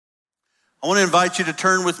I want to invite you to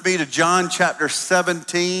turn with me to John chapter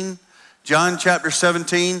 17. John chapter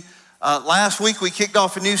 17. Last week we kicked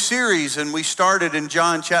off a new series and we started in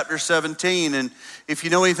John chapter 17. And if you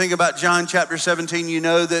know anything about John chapter 17, you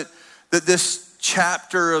know that this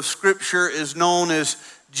chapter of scripture is known as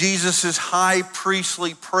Jesus' high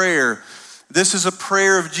priestly prayer. This is a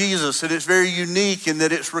prayer of Jesus, and it's very unique in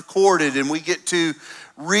that it's recorded, and we get to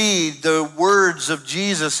read the words of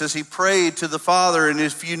Jesus as he prayed to the Father. And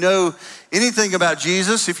if you know anything about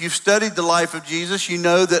Jesus, if you've studied the life of Jesus, you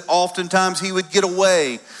know that oftentimes he would get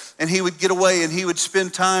away, and he would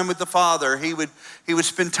spend time with the Father. He would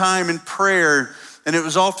spend time in prayer. And it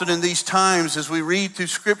was often in these times, as we read through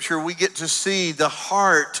scripture, we get to see the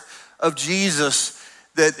heart of Jesus,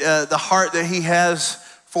 that the heart that he has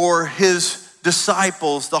for his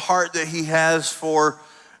disciples, the heart that he has for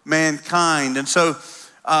mankind. And so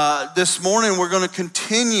this morning we're going to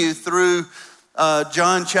continue through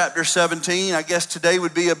John chapter 17. I guess today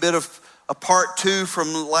would be a bit of a part two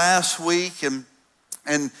from last week.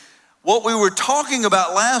 And what we were talking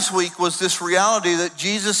about last week was this reality that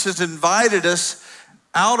Jesus has invited us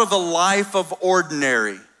out of a life of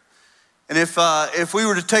ordinary. And if we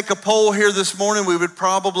were to take a poll here this morning, we would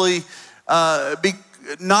probably be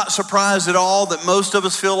not surprised at all that most of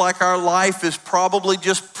us feel like our life is probably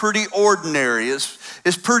just pretty ordinary.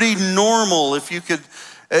 It's pretty normal, if you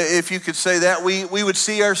could say that. We would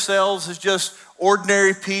see ourselves as just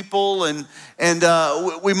ordinary people, and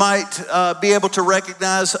we might be able to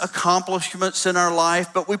recognize accomplishments in our life,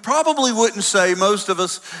 but we probably wouldn't say, most of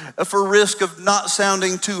us, for risk of not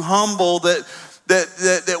sounding too humble,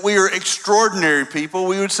 that we are extraordinary people.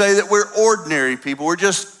 We would say that we're ordinary people. We're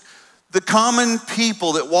just the common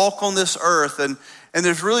people that walk on this earth, and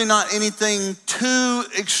there's really not anything too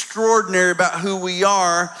extraordinary about who we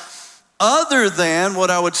are, other than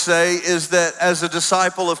what I would say is that as a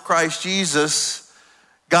disciple of Christ Jesus,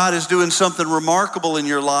 God is doing something remarkable in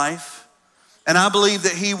your life. And I believe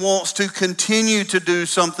that he wants to continue to do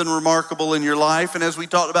something remarkable in your life. And as we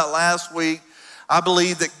talked about last week, I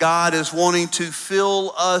believe that God is wanting to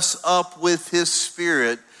fill us up with his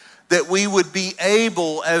Spirit, that we would be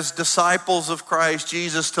able as disciples of Christ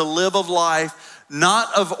Jesus to live a life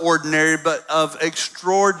not of ordinary, but of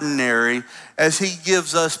extraordinary, as he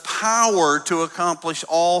gives us power to accomplish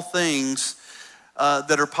all things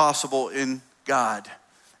that are possible in God.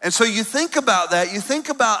 And so you think about that, you think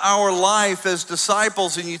about our life as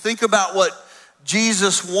disciples, and you think about what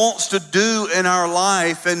Jesus wants to do in our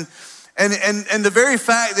life, and the very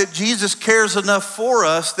fact that Jesus cares enough for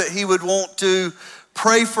us that he would want to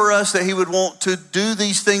pray for us, that he would want to do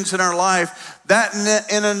these things in our life, that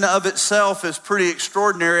in and of itself is pretty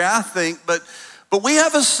extraordinary, I think. But we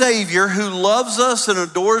have a Savior who loves us and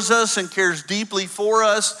adores us and cares deeply for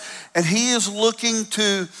us, and he is looking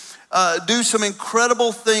to do some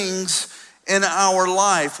incredible things in our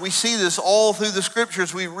life. We see this all through the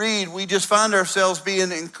scriptures we read. We just find ourselves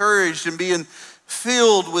being encouraged and being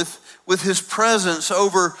filled with his presence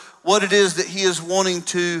over what it is that he is wanting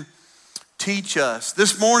to teach us.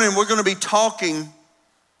 This morning we're going to be talking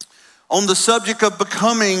on the subject of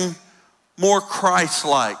becoming more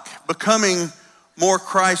Christ-like. Becoming more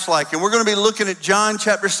Christ-like. And we're going to be looking at John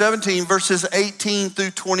chapter 17, verses 18 through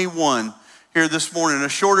 21 here this morning. A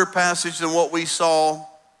shorter passage than what we saw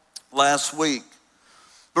last week.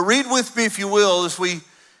 But read with me, if you will, as we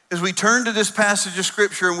turn to this passage of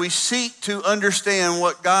scripture and we seek to understand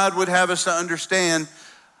what God would have us to understand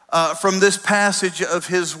from this passage of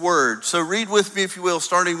his word. So read with me, if you will,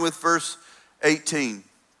 starting with verse 18.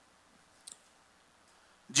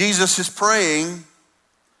 Jesus is praying,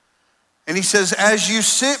 and he says, "As you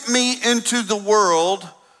sent me into the world,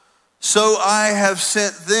 so I have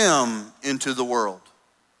sent them into the world.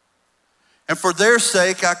 And for their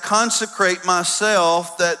sake I consecrate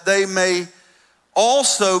myself, that they may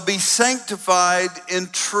also be sanctified in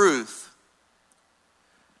truth.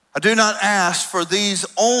 I do not ask for these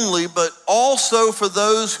only, but also for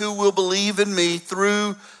those who will believe in me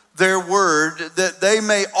through their word, that they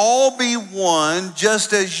may all be one,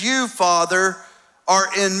 just as you, Father, are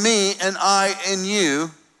in me and I in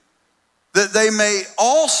you, that they may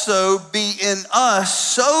also be in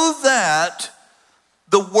us, so that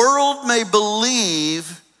the world may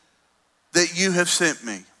believe that you have sent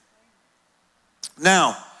me."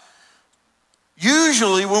 Now,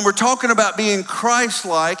 usually when we're talking about being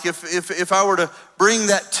Christ-like, if I were to bring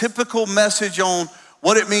that typical message on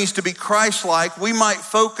what it means to be Christ-like, we might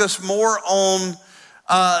focus more on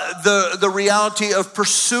the reality of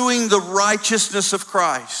pursuing the righteousness of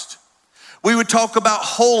Christ. We would talk about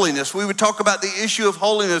holiness. We would talk about the issue of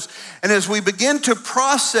holiness. And as we begin to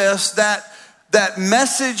process that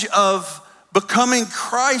message of becoming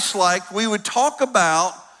Christ-like, we would talk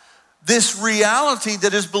about this reality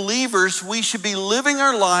that as believers, we should be living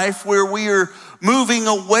our life where we are moving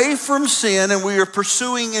away from sin and we are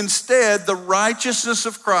pursuing instead the righteousness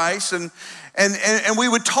of Christ. And we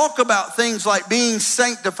would talk about things like being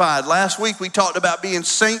sanctified. Last week we talked about being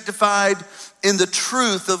sanctified in the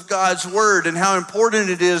truth of God's word and how important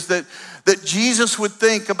it is that Jesus would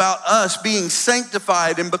think about us being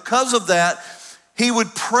sanctified. And because of that, he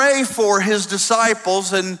would pray for his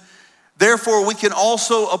disciples, and therefore we can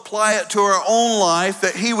also apply it to our own life,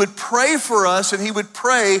 that he would pray for us and he would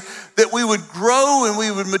pray that we would grow and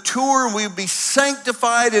we would mature and we would be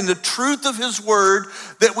sanctified in the truth of his word,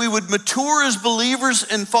 that we would mature as believers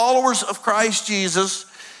and followers of Christ Jesus.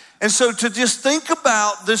 And so to just think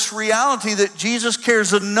about this reality that Jesus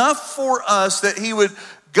cares enough for us that he would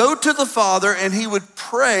go to the Father and he would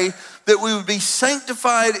pray that we would be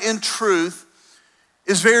sanctified in truth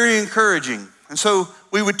is very encouraging. And so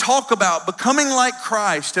we would talk about becoming like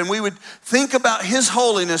Christ, and we would think about his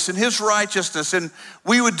holiness and his righteousness, and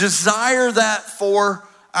we would desire that for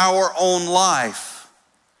our own life.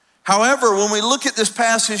 However, when we look at this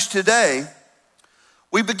passage today,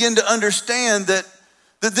 we begin to understand that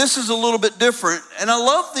this is a little bit different. And I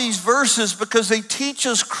love these verses because they teach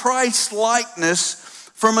us Christ's likeness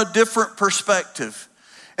from a different perspective.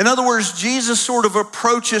 In other words, Jesus sort of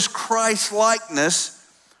approaches Christ's likeness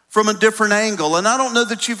from a different angle. And I don't know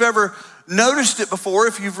that you've ever noticed it before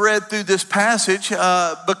if you've read through this passage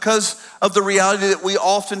because of the reality that we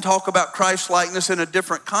often talk about Christ's likeness in a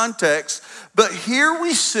different context. But here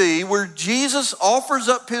we see where Jesus offers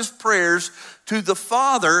up his prayers to the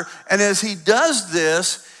Father, and as he does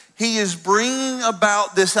this, he is bringing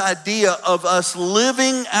about this idea of us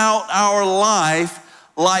living out our life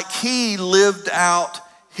like he lived out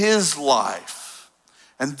his life.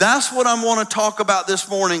 And that's what I want to talk about this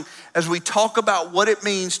morning as we talk about what it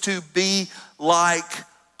means to be like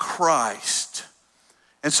Christ.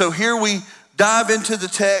 And so here we dive into the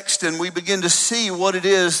text and we begin to see what it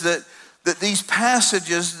is that these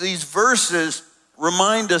passages, these verses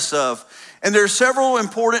remind us of. And there are several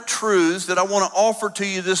important truths that I want to offer to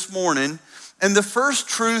you this morning. And the first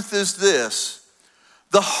truth is this: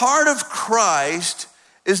 the heart of Christ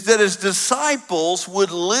is that his disciples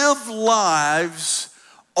would live lives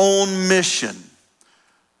on mission.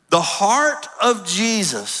 The heart of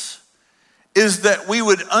Jesus is that we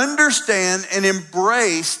would understand and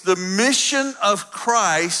embrace the mission of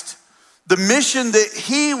Christ, the mission that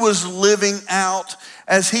he was living out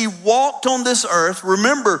as he walked on this earth.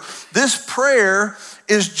 Remember, this prayer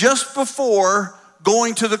is just before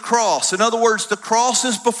going to the cross. In other words, the cross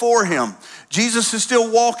is before him. Jesus is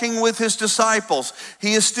still walking with his disciples.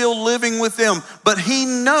 He is still living with them, but he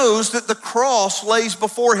knows that the cross lays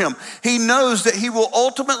before him. He knows that he will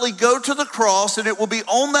ultimately go to the cross, and it will be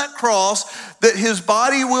on that cross that his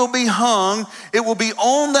body will be hung. It will be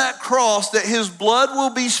on that cross that his blood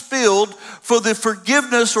will be spilled for the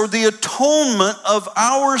forgiveness or the atonement of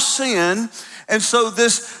our sin. And so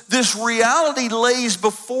this reality lays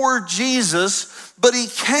before Jesus. But he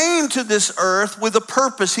came to this earth with a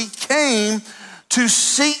purpose. He came to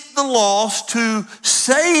seek the lost, to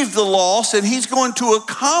save the lost, and he's going to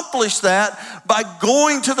accomplish that by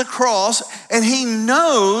going to the cross. And he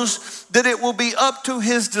knows that it will be up to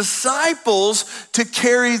his disciples to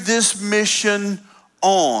carry this mission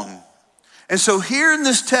on. And so here in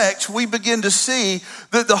this text, we begin to see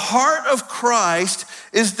that the heart of Christ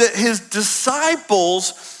is that his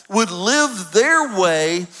disciples would live their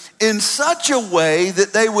way in such a way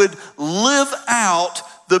that they would live out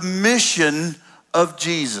the mission of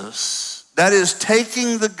Jesus. That is,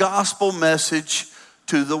 taking the gospel message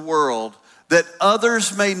to the world, that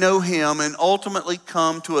others may know him and ultimately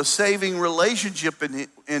come to a saving relationship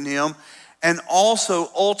in him, and also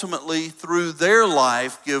ultimately through their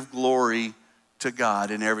life give glory to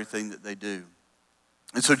God in everything that they do.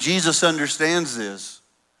 And so Jesus understands this.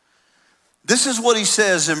 This is what he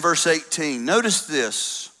says in verse 18. Notice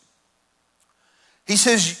this. He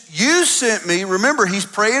says, you sent me. Remember, he's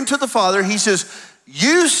praying to the Father. He says,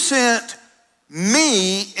 you sent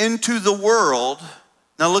me into the world.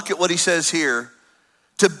 Now look at what he says here.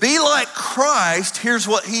 To be like Christ, here's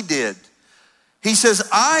what he did. He says,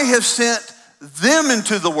 I have sent them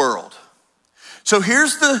into the world. So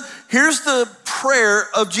here's the prayer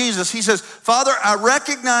of Jesus. He says, Father, I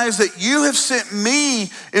recognize that you have sent me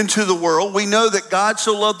into the world. We know that God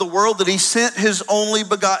so loved the world that he sent his only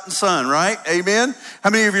begotten son, right? Amen? How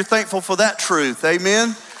many of you are thankful for that truth?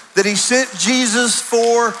 Amen? That he sent Jesus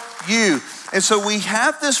for you. And so we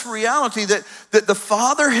have this reality that the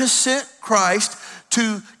Father has sent Christ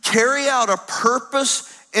to carry out a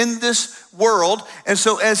purpose in this world. And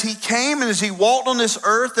so as he came and as he walked on this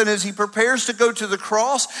earth and as he prepares to go to the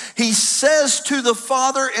cross, he says to the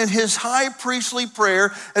Father in his high priestly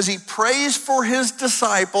prayer, as he prays for his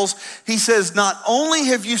disciples, he says, not only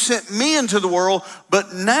have you sent me into the world,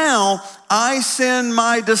 but now I send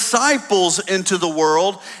my disciples into the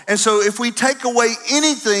world. And so if we take away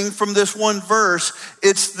anything from this one verse,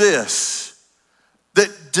 it's this,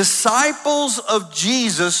 that disciples of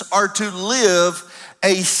Jesus are to live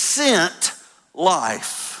a sent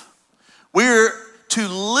life. We're to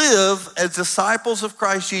live as disciples of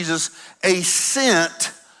Christ Jesus a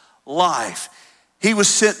sent life. He was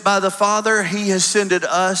sent by the Father. He has sent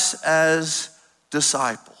us as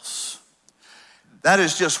disciples. That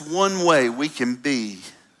is just one way we can be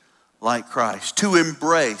like Christ, to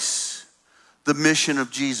embrace the mission of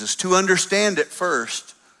Jesus, to understand it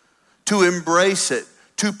first, to embrace it,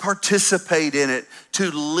 to participate in it,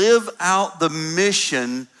 to live out the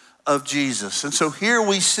mission of Jesus. And so here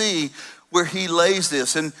we see where he lays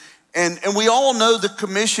this. And we all know the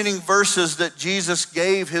commissioning verses that Jesus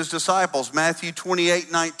gave his disciples. Matthew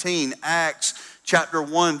 28:19, Acts chapter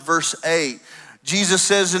 1, verse 8. Jesus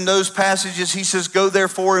says in those passages, he says, go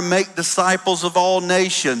therefore and make disciples of all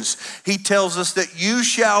nations. He tells us that you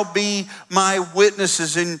shall be my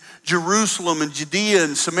witnesses in Jerusalem and Judea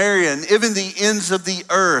and Samaria and even the ends of the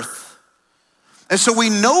earth. And so we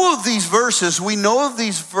know of these verses. We know of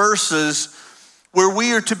these verses where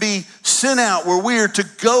we are to be sent out, where we are to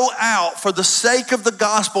go out for the sake of the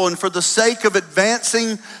gospel and for the sake of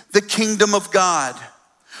advancing the kingdom of God.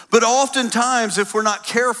 But oftentimes, if we're not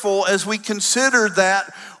careful, as we consider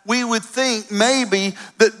that, we would think maybe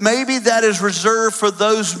that is reserved for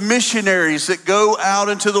those missionaries that go out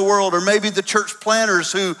into the world, or maybe the church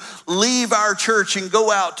planters who leave our church and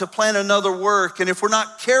go out to plant another work. And if we're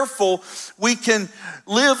not careful, we can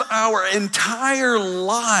live our entire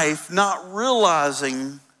life not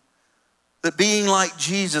realizing that being like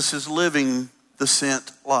Jesus is living the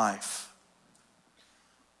sent life.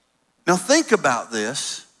 Now think about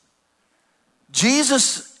this.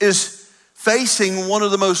 Jesus is facing one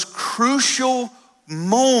of the most crucial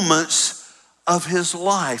moments of his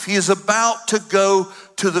life. He is about to go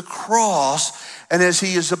to the cross, and as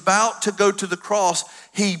he is about to go to the cross,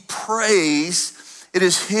 he prays. It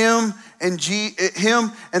is him and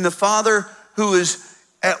the Father who is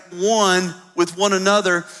at one with one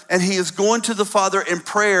another, and he is going to the Father in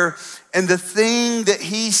prayer, and the thing that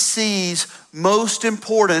he sees most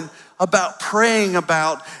important about praying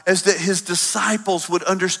about is that his disciples would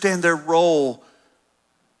understand their role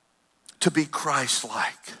to be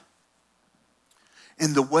Christ-like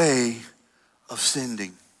in the way of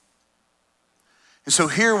sending. And so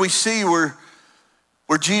here we see where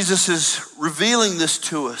Jesus is revealing this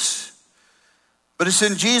to us. But it's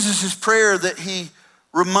in Jesus' prayer that he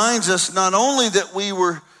reminds us not only that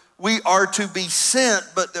we are to be sent,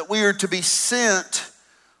 but that we are to be sent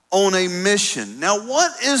on a mission. Now,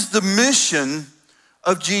 what is the mission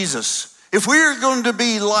of Jesus? If we are going to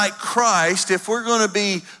be like Christ, if we're going to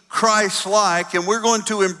be Christ-like, and we're going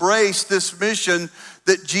to embrace this mission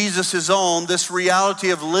that Jesus is on, this reality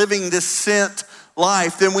of living this sent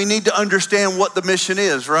life, then we need to understand what the mission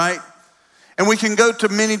is, right? And we can go to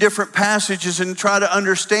many different passages and try to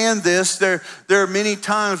understand this. There are many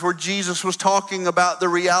times where Jesus was talking about the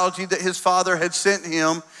reality that his Father had sent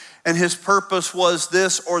him, and his purpose was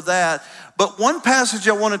this or that. But one passage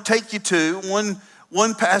I want to take you to,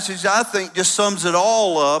 one passage I think just sums it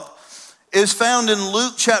all up, is found in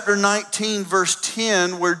Luke chapter 19, verse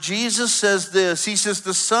 10, where Jesus says this. He says,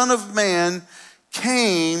 the Son of Man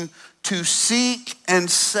came to seek and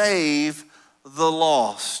save the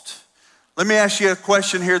lost. Let me ask you a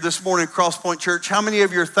question here this morning, Crosspoint Church. How many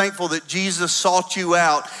of you are thankful that Jesus sought you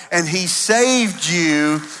out and he saved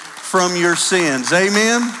you from your sins?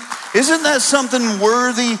 Amen? Isn't that something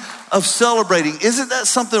worthy of celebrating? Isn't that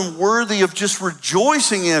something worthy of just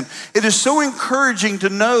rejoicing in? It is so encouraging to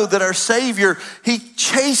know that our Savior, he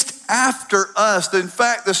chased after us. In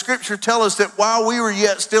fact, the scripture tells us that while we were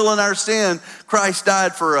yet still in our sin, Christ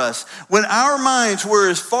died for us. When our minds were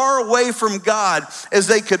as far away from God as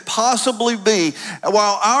they could possibly be,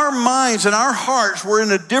 while our minds and our hearts were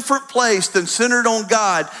in a different place than centered on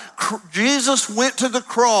God, Jesus went to the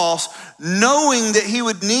cross knowing that he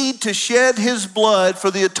would need to shed his blood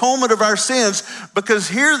for the atonement of our sins, because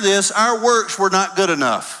hear this, our works were not good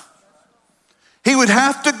enough. He would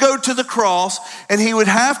have to go to the cross and he would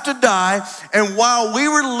have to die. And while we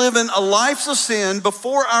were living a life of sin,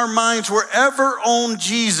 before our minds were ever on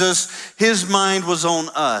Jesus, his mind was on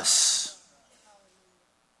us.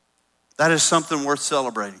 That is something worth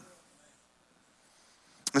celebrating.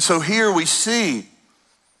 And so here we see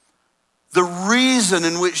the reason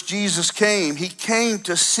in which Jesus came. He came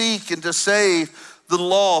to seek and to save the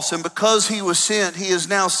lost. And because he was sent, he is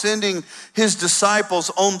now sending his disciples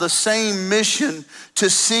on the same mission to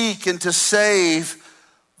seek and to save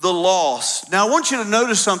the lost. Now, I want you to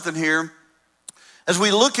notice something here. As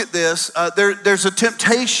we look at this, there's a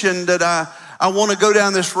temptation that I want to go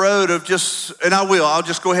down this road of I'll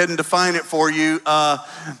just go ahead and define it for you.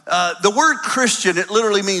 The word Christian, it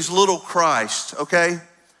literally means little Christ, okay?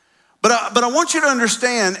 But I want you to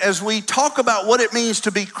understand, as we talk about what it means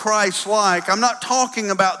to be Christ-like, I'm not talking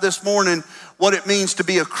about this morning what it means to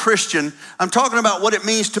be a Christian. I'm talking about what it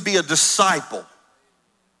means to be a disciple.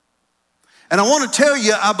 And I want to tell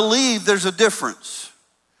you, I believe there's a difference.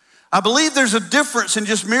 I believe there's a difference in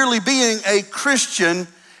just merely being a Christian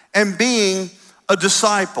and being a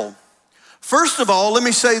disciple. First of all, let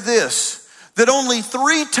me say this, that only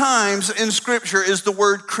 3 times in Scripture is the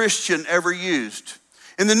word Christian ever used.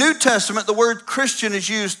 In the New Testament, the word Christian is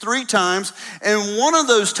used 3 times, and one of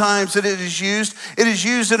those times that it is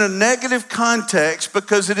used in a negative context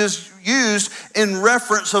because it is used in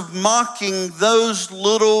reference of mocking those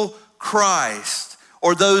little Christ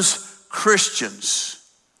or those Christians.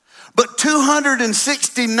 But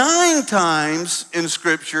 269 times in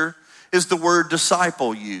Scripture is the word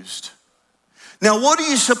disciple used. Now, what do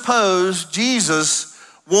you suppose Jesus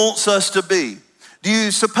wants us to be? Do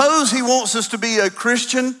you suppose he wants us to be a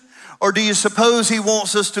Christian, or do you suppose he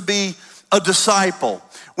wants us to be a disciple?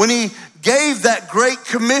 When he gave that great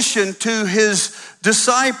commission to his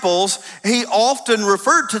disciples, he often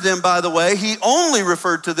referred to them, by the way, he only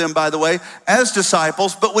referred to them, by the way, as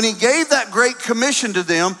disciples. But when he gave that great commission to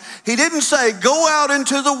them, he didn't say, go out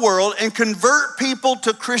into the world and convert people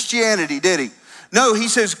to Christianity, did he? No, he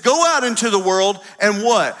says, go out into the world and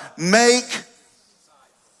what?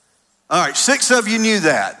 All right, 6 of you knew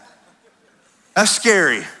that. That's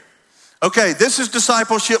scary. Okay, this is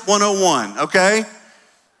discipleship 101, okay?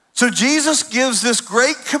 So Jesus gives this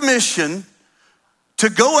great commission to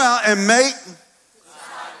go out and make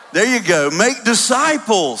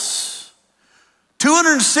disciples.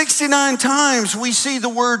 269 times we see the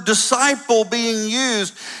word disciple being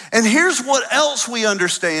used. And here's what else we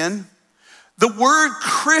understand. The word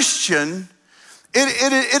Christian,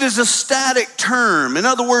 it is a static term. In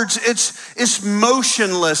other words, it's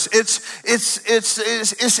motionless. It's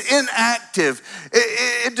inactive.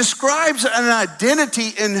 It describes an identity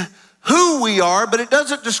in who we are, but it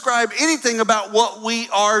doesn't describe anything about what we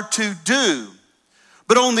are to do.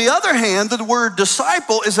 But on the other hand, the word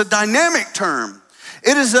disciple is a dynamic term.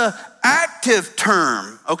 It is an active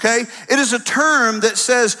term, okay? It is a term that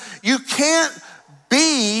says you can't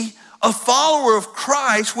be a follower of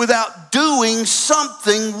Christ without doing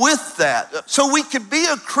something with that. So we could be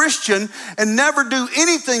a Christian and never do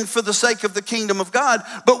anything for the sake of the kingdom of God,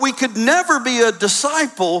 but we could never be a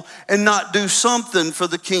disciple and not do something for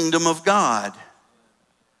the kingdom of God.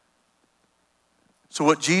 So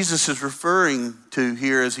what Jesus is referring to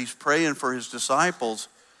here as he's praying for his disciples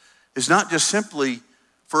is not just simply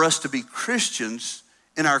for us to be Christians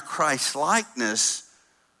in our Christ-likeness,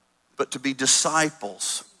 but to be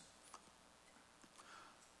disciples.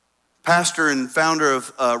 Pastor and founder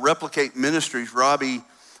of Replicate Ministries, Robbie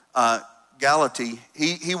Gallaty,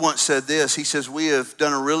 he once said this. He says, we have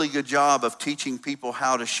done a really good job of teaching people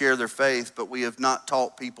how to share their faith, but we have not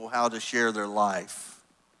taught people how to share their life.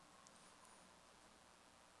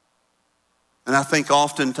 And I think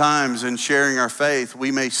oftentimes in sharing our faith,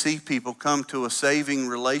 we may see people come to a saving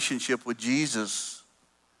relationship with Jesus,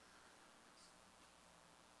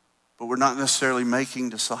 but we're not necessarily making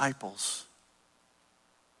disciples.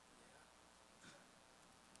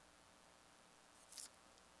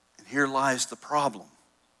 Here lies the problem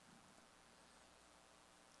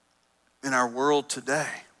in our world today.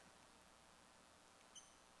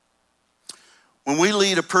 When we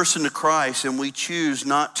lead a person to Christ and we choose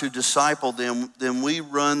not to disciple them, then we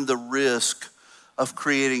run the risk of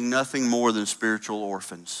creating nothing more than spiritual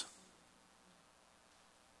orphans.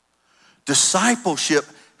 Discipleship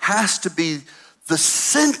has to be the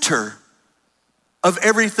center of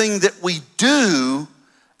everything that we do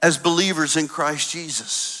as believers in Christ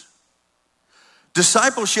Jesus.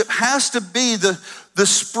 Discipleship has to be the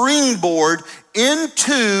springboard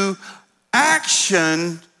into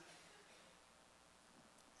action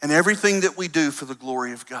and everything that we do for the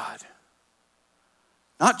glory of God.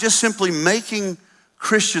 Not just simply making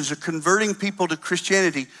Christians or converting people to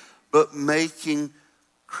Christianity, but making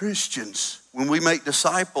Christians. When we make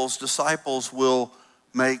disciples, disciples will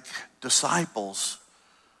make disciples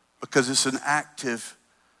because it's an active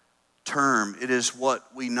term. It is what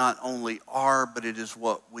we not only are, but it is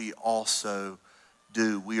what we also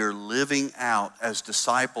do. We are living living out as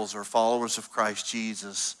disciples or followers of Christ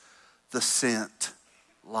Jesus the sent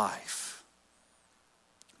life.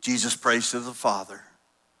 Jesus prays to the Father.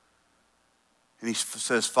 And he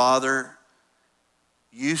says, Father,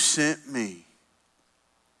 you sent me.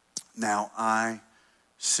 Now I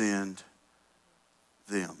send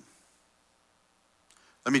them.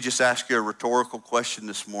 Let me just ask you a rhetorical question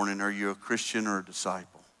this morning. Are you a Christian or a disciple?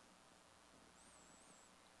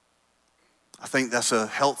 I think that's a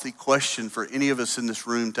healthy question for any of us in this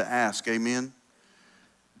room to ask. Amen?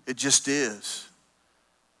 It just is.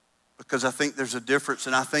 Because I think there's a difference,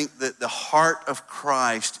 and I think that the heart of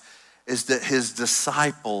Christ is that his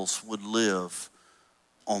disciples would live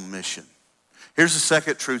on mission. Here's the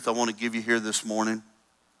second truth I want to give you here this morning.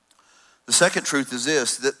 The second truth is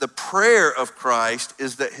this, that the prayer of Christ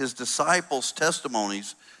is that his disciples'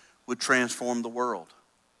 testimonies would transform the world.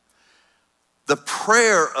 The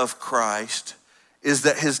prayer of Christ is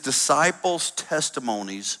that his disciples'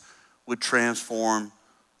 testimonies would transform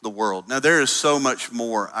the world. Now, there is so much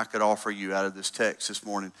more I could offer you out of this text this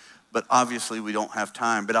morning, but obviously we don't have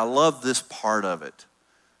time. But I love this part of it.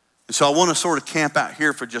 And so I want to sort of camp out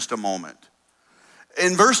here for just a moment.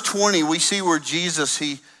 In verse 20, we see where Jesus,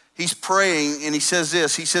 he's praying and he says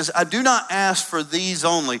this. He says, I do not ask for these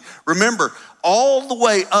only. Remember, all the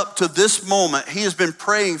way up to this moment, he has been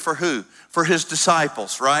praying for who? For his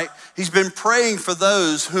disciples, right? He's been praying for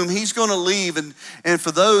those whom he's going to leave and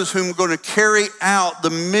for those whom are going to carry out the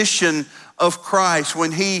mission of Christ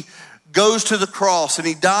when he goes to the cross and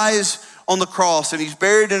he dies on the cross and he's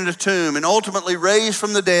buried in a tomb and ultimately raised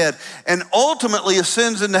from the dead and ultimately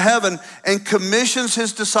ascends into heaven and commissions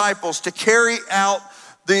his disciples to carry out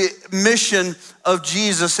the mission of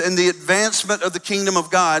Jesus and the advancement of the kingdom of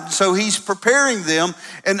God. So he's preparing them,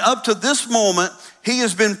 and up to this moment, he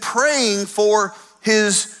has been praying for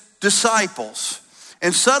his disciples.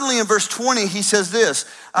 And suddenly in verse 20, he says this,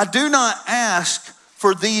 I do not ask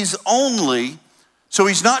for these only. So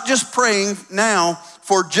he's not just praying now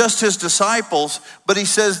for just his disciples, but he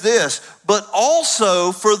says this, but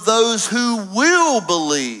also for those who will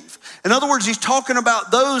believe. In other words, he's talking about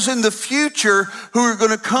those in the future who are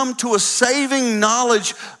going to come to a saving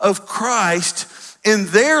knowledge of Christ in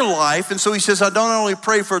their life. And so he says, I don't only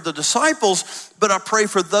pray for the disciples, but I pray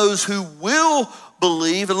for those who will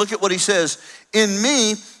believe. And look at what he says, in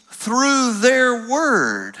me through their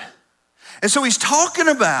word. And so he's talking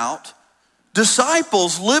about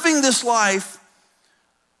disciples living this life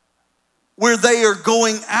where they are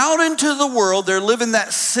going out into the world. They're living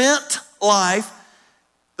that sent life.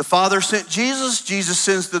 The Father sent Jesus. Jesus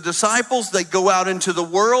sends the disciples. They go out into the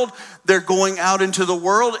world. They're going out into the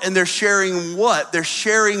world and they're sharing what? They're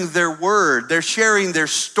sharing their word. They're sharing their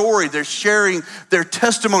story. They're sharing their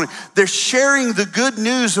testimony. They're sharing the good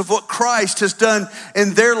news of what Christ has done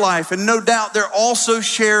in their life. And no doubt they're also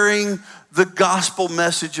sharing the gospel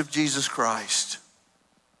message of Jesus Christ.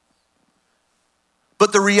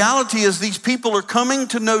 But the reality is these people are coming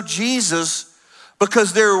to know Jesus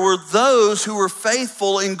because there were those who were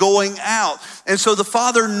faithful in going out. And so the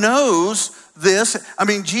Father knows this. I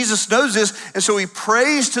mean, Jesus knows this. And so he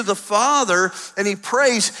prays to the Father and he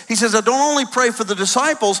prays. He says, I don't only pray for the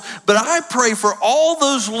disciples, but I pray for all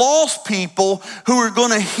those lost people who are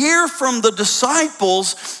going to hear from the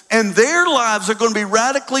disciples and their lives are going to be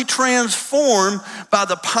radically transformed by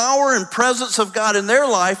the power and presence of God in their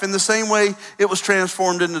life in the same way it was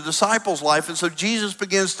transformed in the disciples' life. And so Jesus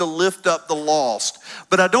begins to lift up the lost.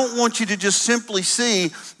 But I don't want you to just simply see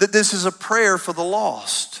that this is a prayer for the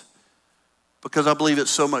lost, because I believe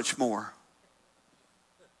it's so much more.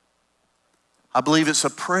 I believe it's a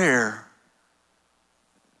prayer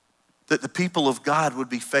that the people of God would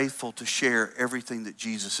be faithful to share everything that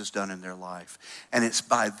Jesus has done in their life. And it's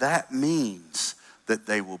by that means that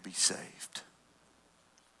they will be saved.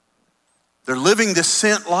 They're living this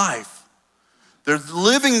sent life. They're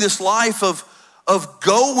living this life of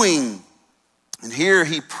going. And here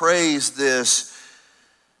he prays this.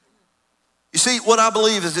 You see, what I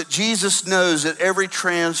believe is that Jesus knows that every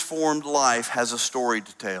transformed life has a story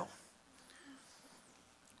to tell.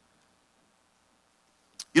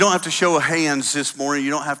 You don't have to show of hands this morning.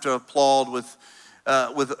 You don't have to applaud with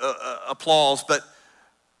applause. But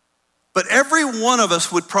But every one of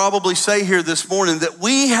us would probably say here this morning that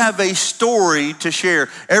we have a story to share.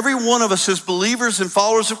 Every one of us as believers and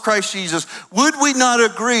followers of Christ Jesus, would we not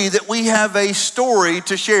agree that we have a story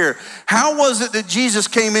to share? How was it that Jesus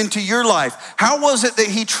came into your life? How was it that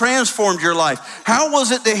he transformed your life? How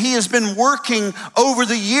was it that he has been working over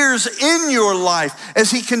the years in your life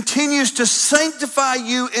as he continues to sanctify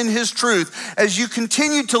you in his truth, as you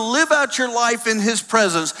continue to live out your life in his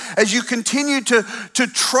presence, as you continue to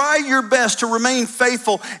try your best to remain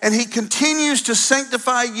faithful, and he continues to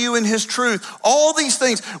sanctify you in his truth. All these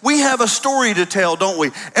things, we have a story to tell, don't we?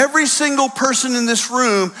 Every single person in this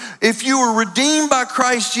room, if you were redeemed by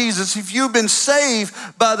Christ Jesus, if you've been saved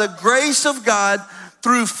by the grace of God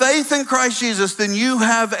through faith in Christ Jesus, then you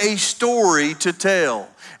have a story to tell.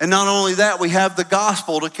 And not only that, we have the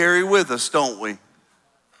gospel to carry with us, don't we?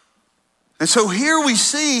 And so here we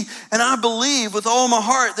see, and I believe with all my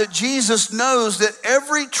heart, that Jesus knows that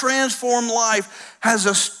every transformed life has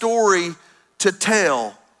a story to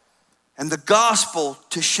tell and the gospel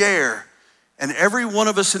to share. And every one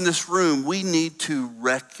of us in this room, we need to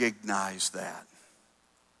recognize that.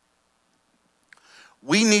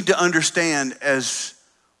 We need to understand, as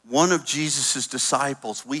one of Jesus'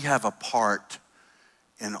 disciples, we have a part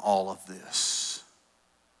in all of this.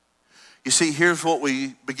 You see, here's what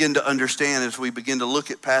we begin to understand as we begin to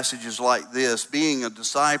look at passages like this. Being a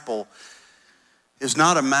disciple is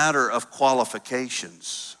not a matter of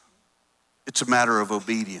qualifications. It's a matter of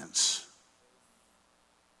obedience.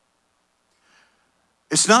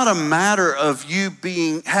 It's not a matter of you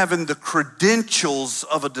having the credentials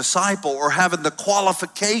of a disciple or having the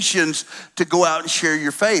qualifications to go out and share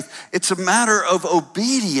your faith. It's a matter of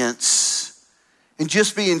obedience and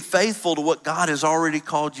just being faithful to what God has already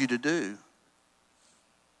called you to do.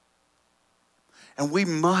 And we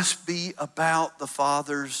must be about the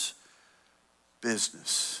Father's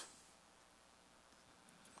business.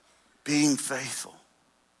 Being faithful.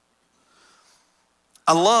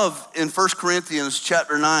 I love in 1 Corinthians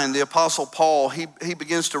chapter 9, the Apostle Paul, he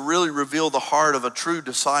begins to really reveal the heart of a true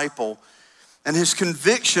disciple. And his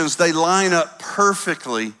convictions, they line up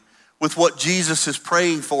perfectly with what Jesus is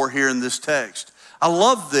praying for here in this text. I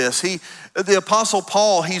love this. The Apostle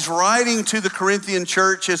Paul, he's writing to the Corinthian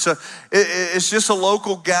church. It's just a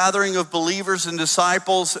local gathering of believers and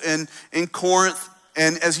disciples in Corinth.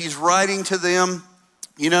 And as he's writing to them,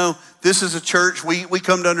 you know, this is a church we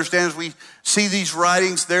come to understand as we see these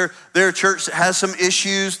writings. They're a church that has some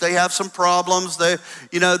issues. They have some problems. They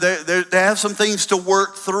have some things to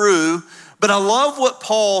work through. But I love what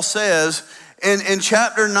Paul says in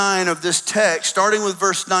chapter 9 of this text, starting with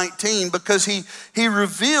verse 19, because he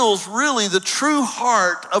reveals really the true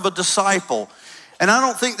heart of a disciple. And I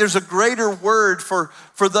don't think there's a greater word for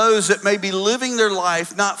those that may be living their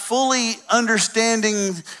life not fully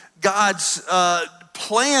understanding God's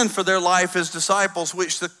plan for their life as disciples,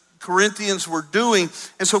 which the Corinthians were doing.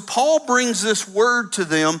 And so Paul brings this word to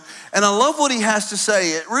them, and I love what he has to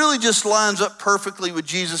say. It really just lines up perfectly with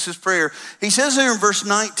Jesus' prayer. He says there in verse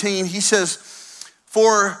 19, he says,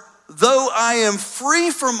 "For though I am free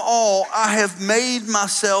from all, I have made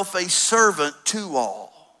myself a servant to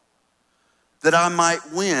all, that I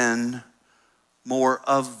might win more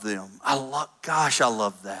of them." I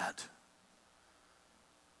love that.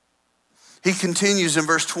 He continues in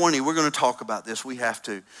verse 20. We're going to talk about this. We have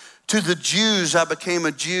to. "To the Jews I became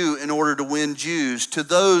a Jew in order to win Jews. To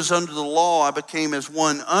those under the law I became as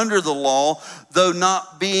one under the law, though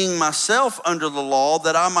not being myself under the law,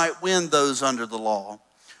 that I might win those under the law.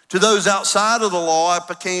 To those outside of the law I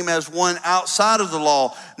became as one outside of the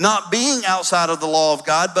law, not being outside of the law of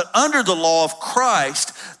God, but under the law of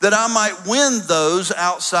Christ, that I might win those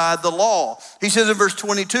outside the law." He says in verse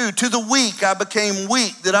 22, "To the weak I became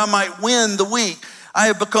weak, that I might win the weak. I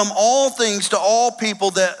have become all things to all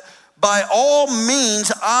people, that by all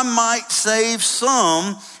means I might save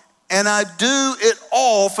some, and I do it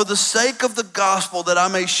all for the sake of the gospel, that I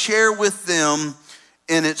may share with them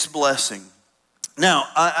in its blessing." Now,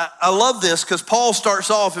 I love this because Paul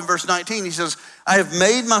starts off in verse 19. He says, "I have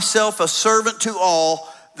made myself a servant to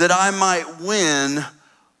all, that I might win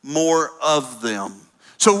more of them."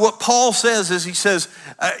 So what Paul says is, he says,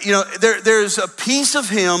 there's a piece of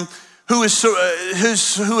him who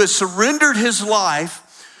has surrendered his life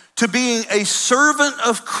to being a servant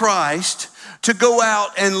of Christ, to go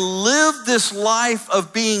out and live this life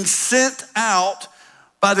of being sent out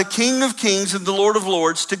by the King of Kings and the Lord of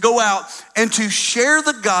Lords to go out and to share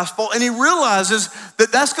the gospel. And he realizes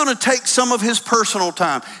that that's going to take some of his personal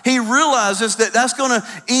time. He realizes that that's going to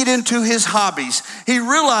eat into his hobbies. He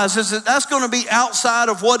realizes that that's going to be outside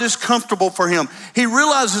of what is comfortable for him. He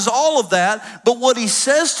realizes all of that. But what he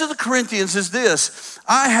says to the Corinthians is this: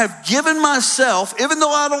 I have given myself, even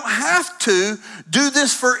though I don't have to do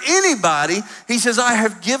this for anybody, he says, I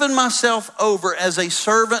have given myself over as a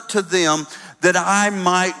servant to them that I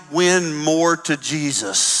might win more to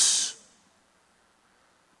Jesus.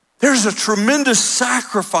 There's a tremendous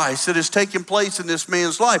sacrifice that has taken place in this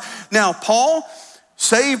man's life. Now, Paul,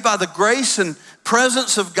 saved by the grace and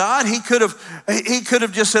presence of God, he could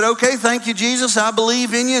have just said, okay, thank you, Jesus, I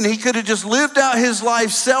believe in you. And he could have just lived out his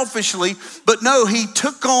life selfishly. But no, he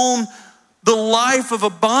took on the life of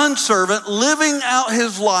a bondservant, living out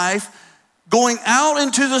his life, going out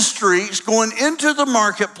into the streets, going into the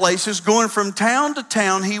marketplaces, going from town to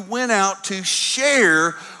town. He went out to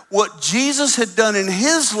share what Jesus had done in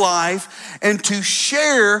his life and to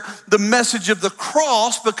share the message of the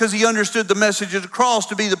cross, because he understood the message of the cross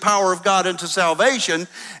to be the power of God unto salvation.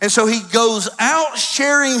 And so he goes out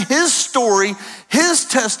sharing his story, his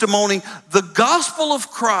testimony, the gospel of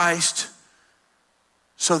Christ,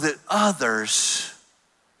 so that others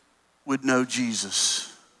would know Jesus.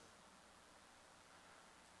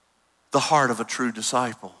 The heart of a true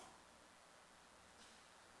disciple.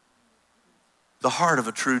 The heart of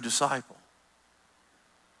a true disciple.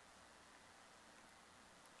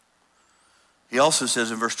 He also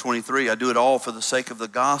says in verse 23, I do it all for the sake of the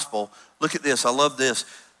gospel. Look at this, I love this,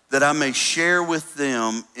 that I may share with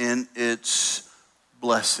them in its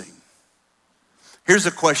blessing. Here's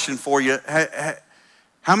a question for you.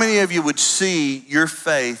 How many of you would see your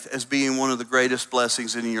faith as being one of the greatest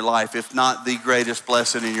blessings in your life, if not the greatest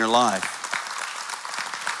blessing in your life?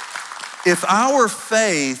 If our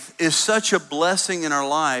faith is such a blessing in our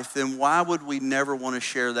life, then why would we never want to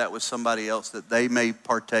share that with somebody else, that they may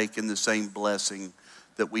partake in the same blessing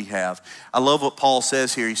that we have? I love what Paul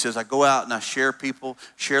says here. He says, I go out and I share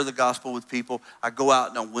the gospel with people. I go out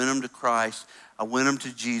and I win them to Christ. I win them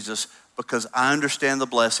to Jesus, because I understand the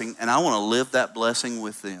blessing and I want to live that blessing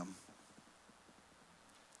with them.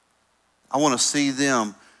 I want to see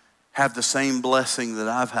them have the same blessing that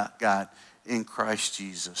I've got in Christ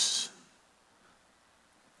Jesus.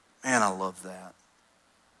 Man, I love that.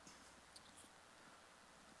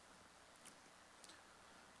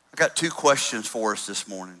 I got 2 questions for us this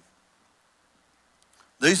morning.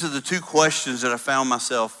 These are the 2 questions that I found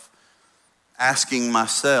myself asking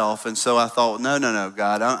myself, and so I thought, no,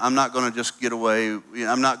 God, I'm not going to just get away.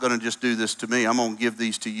 I'm not going to just do this to me. I'm going to give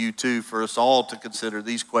these to you too, for us all to consider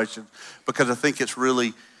these questions, because I think it's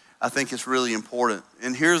really important.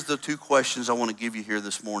 And here's the 2 questions I want to give you here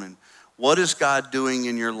this morning. What is God doing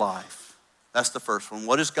in your life? That's the first one.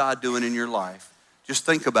 What is God doing in your life? Just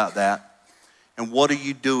think about that. And what are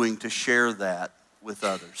you doing to share that with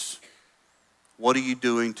others? What are you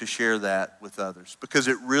doing to share that with others? Because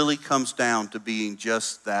it really comes down to being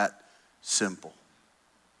just that simple.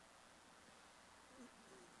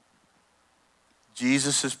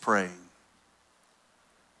 Jesus is praying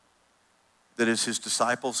that as his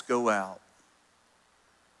disciples go out,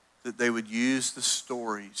 that they would use the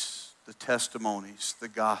stories, the testimonies, the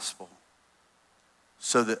gospel,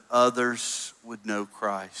 so that others would know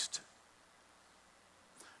Christ.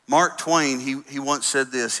 Mark Twain, he once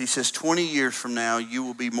said this. He says, 20 years from now, you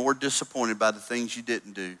will be more disappointed by the things you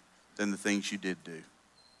didn't do than the things you did do.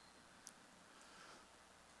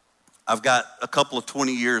 I've got a couple of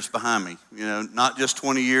 20 years behind me. Not just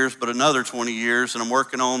 20 years, but another 20 years, and I'm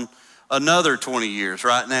working on another 20 years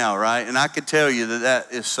right now, right? And I can tell you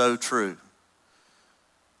that is so true.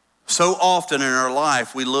 So often in our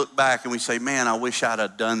life, we look back and we say, man, I wish I'd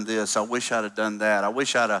have done this. I wish I'd have done that. I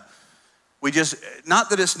wish I'd have. Not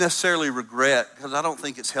that it's necessarily regret, because I don't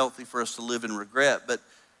think it's healthy for us to live in regret, but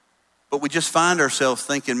we just find ourselves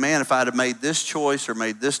thinking, man, if I'd have made this choice or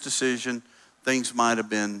made this decision, things might have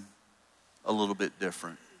been a little bit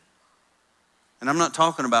different. And I'm not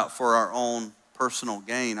talking about for our own personal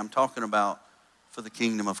gain. I'm talking about for the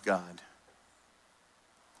kingdom of God.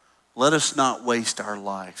 Let us not waste our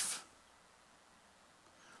life.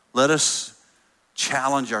 Let us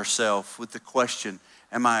challenge ourselves with the question,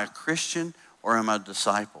 am I a Christian or am I a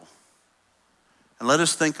disciple? And let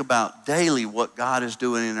us think about daily what God is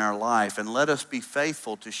doing in our life, and let us be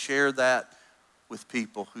faithful to share that with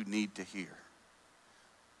people who need to hear.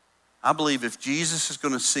 I believe if Jesus is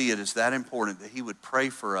going to see it as that important, that he would pray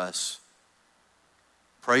for us,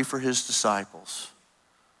 pray for his disciples,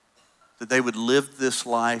 that they would live this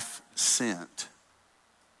life sent,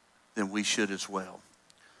 then we should as well.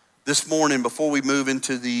 This morning, before we move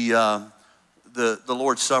into the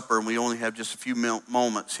Lord's Supper, and we only have just a few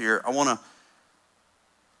moments here, I want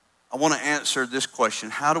to answer this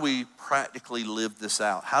question: how do we practically live this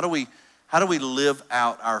out? How do we live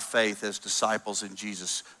out our faith as disciples in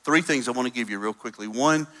Jesus? 3 things I want to give you real quickly.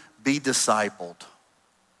 1, be discipled.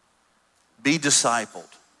 Be discipled.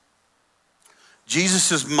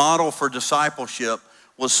 Jesus' model for discipleship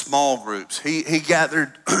was small groups. He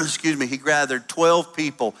gathered, he gathered 12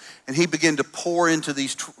 people, and he began to pour into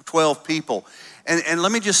these 12 people. And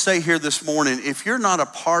let me just say here this morning, if you're not a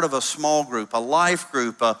part of a small group, a life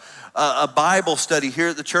group, a Bible study here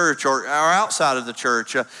at the church or outside of the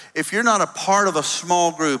church, if you're not a part of a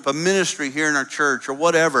small group, a ministry here in our church or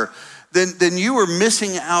whatever, then you are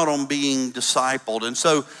missing out on being discipled. And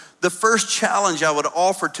so the first challenge I would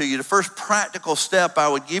offer to you, the first practical step I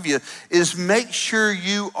would give you is make sure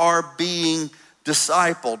you are being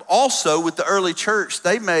discipled. Also, with the early church,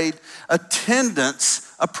 they made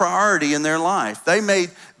attendance a priority in their life. They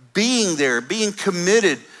made being there, being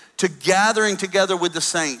committed to gathering together with the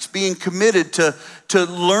saints, being committed to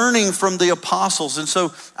learning from the apostles. And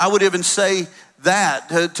so I would even say that,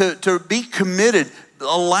 to be committed,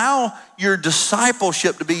 allow your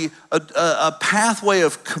discipleship to be a pathway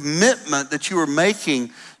of commitment that you are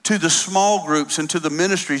making to the small groups and to the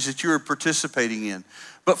ministries that you are participating in.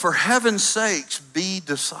 But for heaven's sakes, be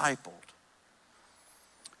discipled.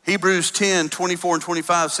 Hebrews 10, 24 and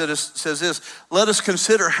 25 says this: let us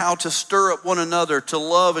consider how to stir up one another to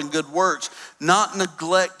love and good works, not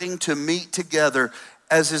neglecting to meet together,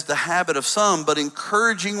 as is the habit of some, but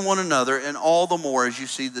encouraging one another, and all the more as you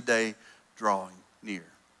see the day drawing near.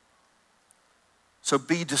 So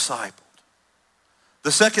be discipled.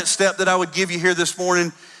 The second step that I would give you here this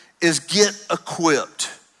morning is get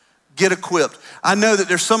equipped. Get equipped. I know that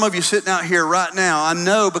there's some of you sitting out here right now. I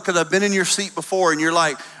know because I've been in your seat before, and you're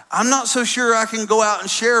like, I'm not so sure I can go out and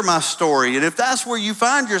share my story. And if that's where you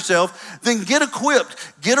find yourself, then get equipped.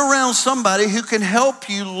 Get around somebody who can help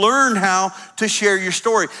you learn how to share your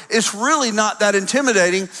story. It's really not that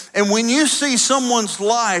intimidating. And when you see someone's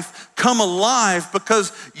life come alive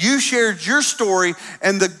because you shared your story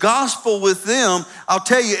and the gospel with them, I'll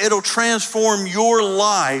tell you, it'll transform your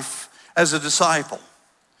life as a disciple.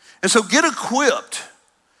 And so get equipped.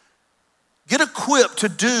 Get equipped to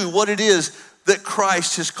do what it is that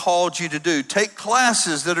Christ has called you to do. Take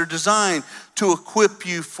classes that are designed to equip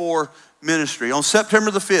you for ministry. On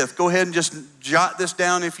September the 5th, go ahead and just jot this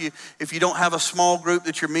down if you don't have a small group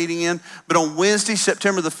that you're meeting in. But on Wednesday,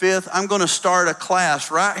 September the 5th, I'm going to start a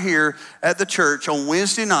class right here at the church on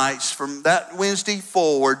Wednesday nights. From that Wednesday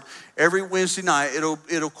forward, every Wednesday night,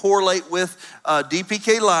 it'll correlate with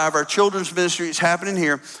DPK Live, our children's ministry. It's happening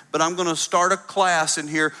here. But I'm going to start a class in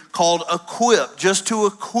here called Equip, just to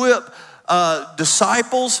equip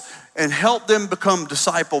disciples and help them become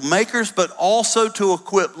disciple makers, but also to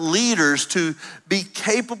equip leaders to be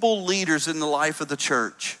capable leaders in the life of the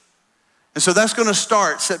church. And so that's going to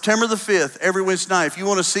start September the 5th, every Wednesday night. If you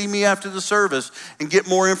want to see me after the service and get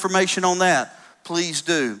more information on that, please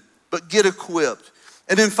do. But get equipped.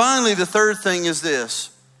 And then finally, the third thing is this: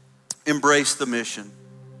 embrace the mission.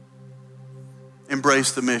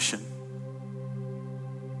 Embrace the mission.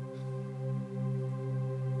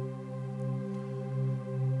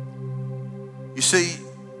 You see,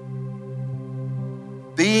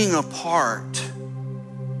 being a part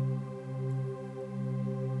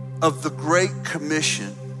of the Great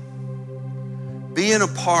Commission, being a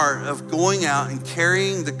part of going out and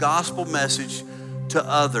carrying the gospel message to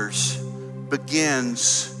others,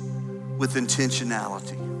 begins with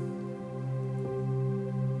intentionality.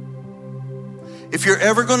 If you're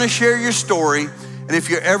ever going to share your story, and if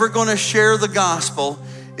you're ever going to share the gospel,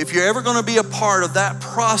 if you're ever going to be a part of that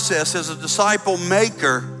process as a disciple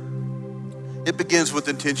maker, it begins with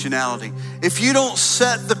intentionality. If you don't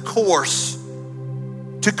set the course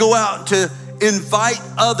to go out and to invite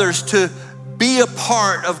others to be a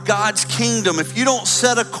part of God's kingdom, if you don't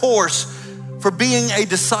set a course for being a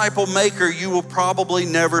disciple maker, you will probably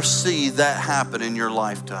never see that happen in your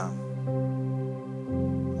lifetime.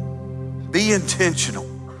 Be intentional.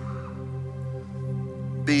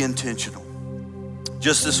 Be intentional.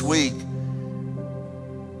 Just this week,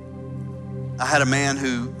 I had a man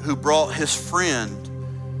who brought his friend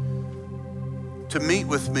to meet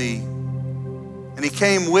with me, and he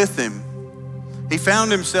came with him. He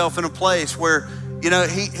found himself in a place where,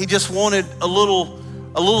 he just wanted a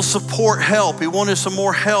little support help. He wanted some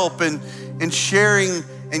more help in sharing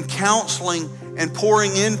and counseling and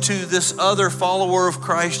pouring into this other follower of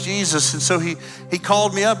Christ Jesus. And so he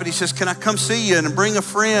called me up and he says, "Can I come see you and bring a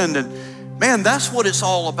friend?" And man, that's what it's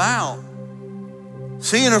all about.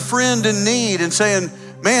 Seeing a friend in need and saying,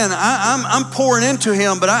 man, I'm pouring into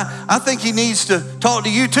him, but I think he needs to talk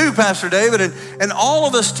to you too, Pastor David. And all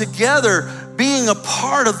of us together being a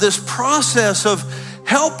part of this process of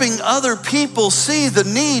helping other people see the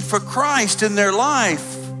need for Christ in their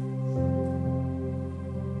life.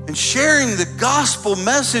 And sharing the gospel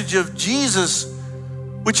message of Jesus,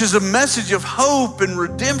 which is a message of hope and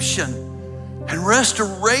redemption and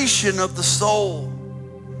restoration of the soul.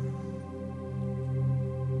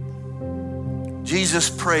 Jesus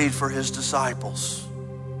prayed for his disciples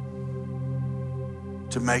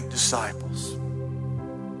to make disciples.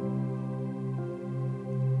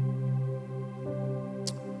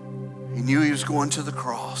 He knew he was going to the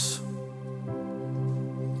cross.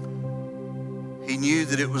 He knew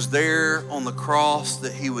that it was there on the cross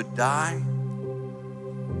that he would die,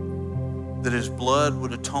 that his blood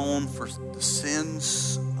would atone for the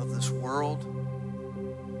sins of this world.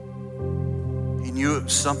 He knew it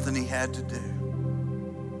was something he had to do.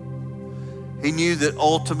 He knew that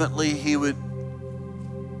ultimately he would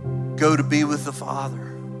go to be with the Father,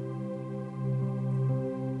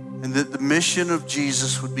 and that the mission of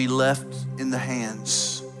Jesus would be left in the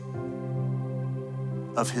hands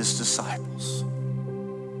of his disciples.